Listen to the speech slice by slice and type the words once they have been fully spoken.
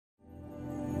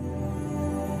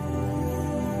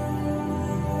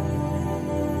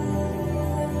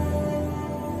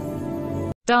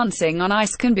Dancing on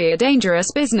ice can be a dangerous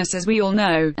business, as we all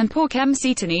know, and poor Kem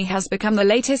Cetinay has become the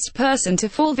latest person to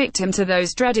fall victim to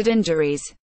those dreaded injuries.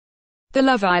 The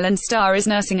Love Island star is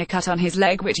nursing a cut on his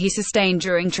leg which he sustained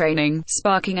during training,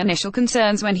 sparking initial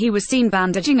concerns when he was seen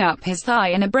bandaging up his thigh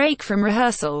in a break from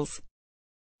rehearsals.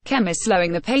 Kem is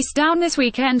slowing the pace down this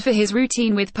weekend for his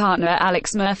routine with partner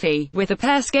Alex Murphy, with the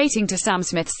pair skating to Sam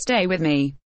Smith's Stay With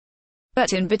Me.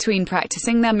 But in between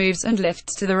practicing their moves and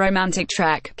lifts to the romantic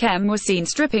track, Kem was seen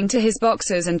stripping to his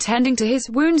boxers and tending to his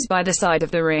wounds by the side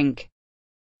of the rink.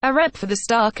 A rep for the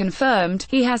star confirmed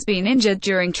he has been injured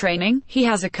during training. He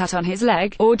has a cut on his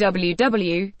leg, or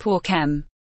WW, poor Kem.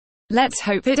 Let's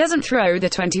hope it doesn't throw the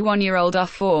 21-year-old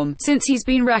off form, since he's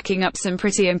been racking up some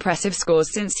pretty impressive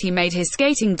scores since he made his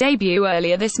skating debut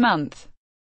earlier this month.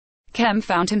 Kem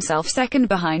found himself second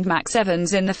behind Max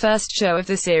Evans in the first show of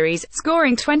the series,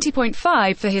 scoring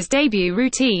 20.5 for his debut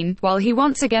routine, while he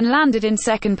once again landed in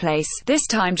second place, this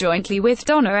time jointly with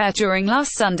Donna Air during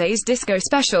last Sunday's disco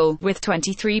special, with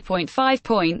 23.5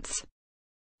 points.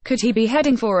 Could he be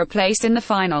heading for a place in the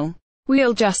final?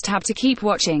 We'll just have to keep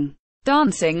watching.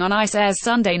 Dancing on Ice airs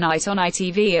Sunday night on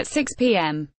ITV at 6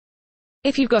 p.m.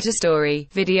 If you've got a story,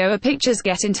 video or pictures,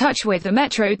 get in touch with the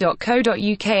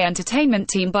metro.co.uk entertainment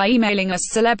team by emailing us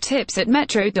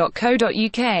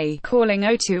celebtips@metro.co.uk, calling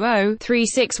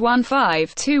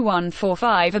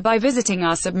 020-3615-2145 or by visiting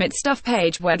our Submit Stuff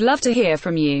page. We'd love to hear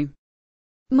from you.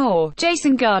 More.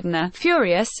 Jason Gardner,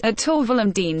 furious at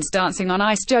Torval Dean's Dancing on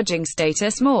Ice judging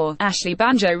status. More. Ashley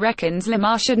Banjo reckons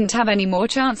Lamar shouldn't have any more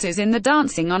chances in the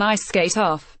Dancing on Ice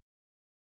skate-off.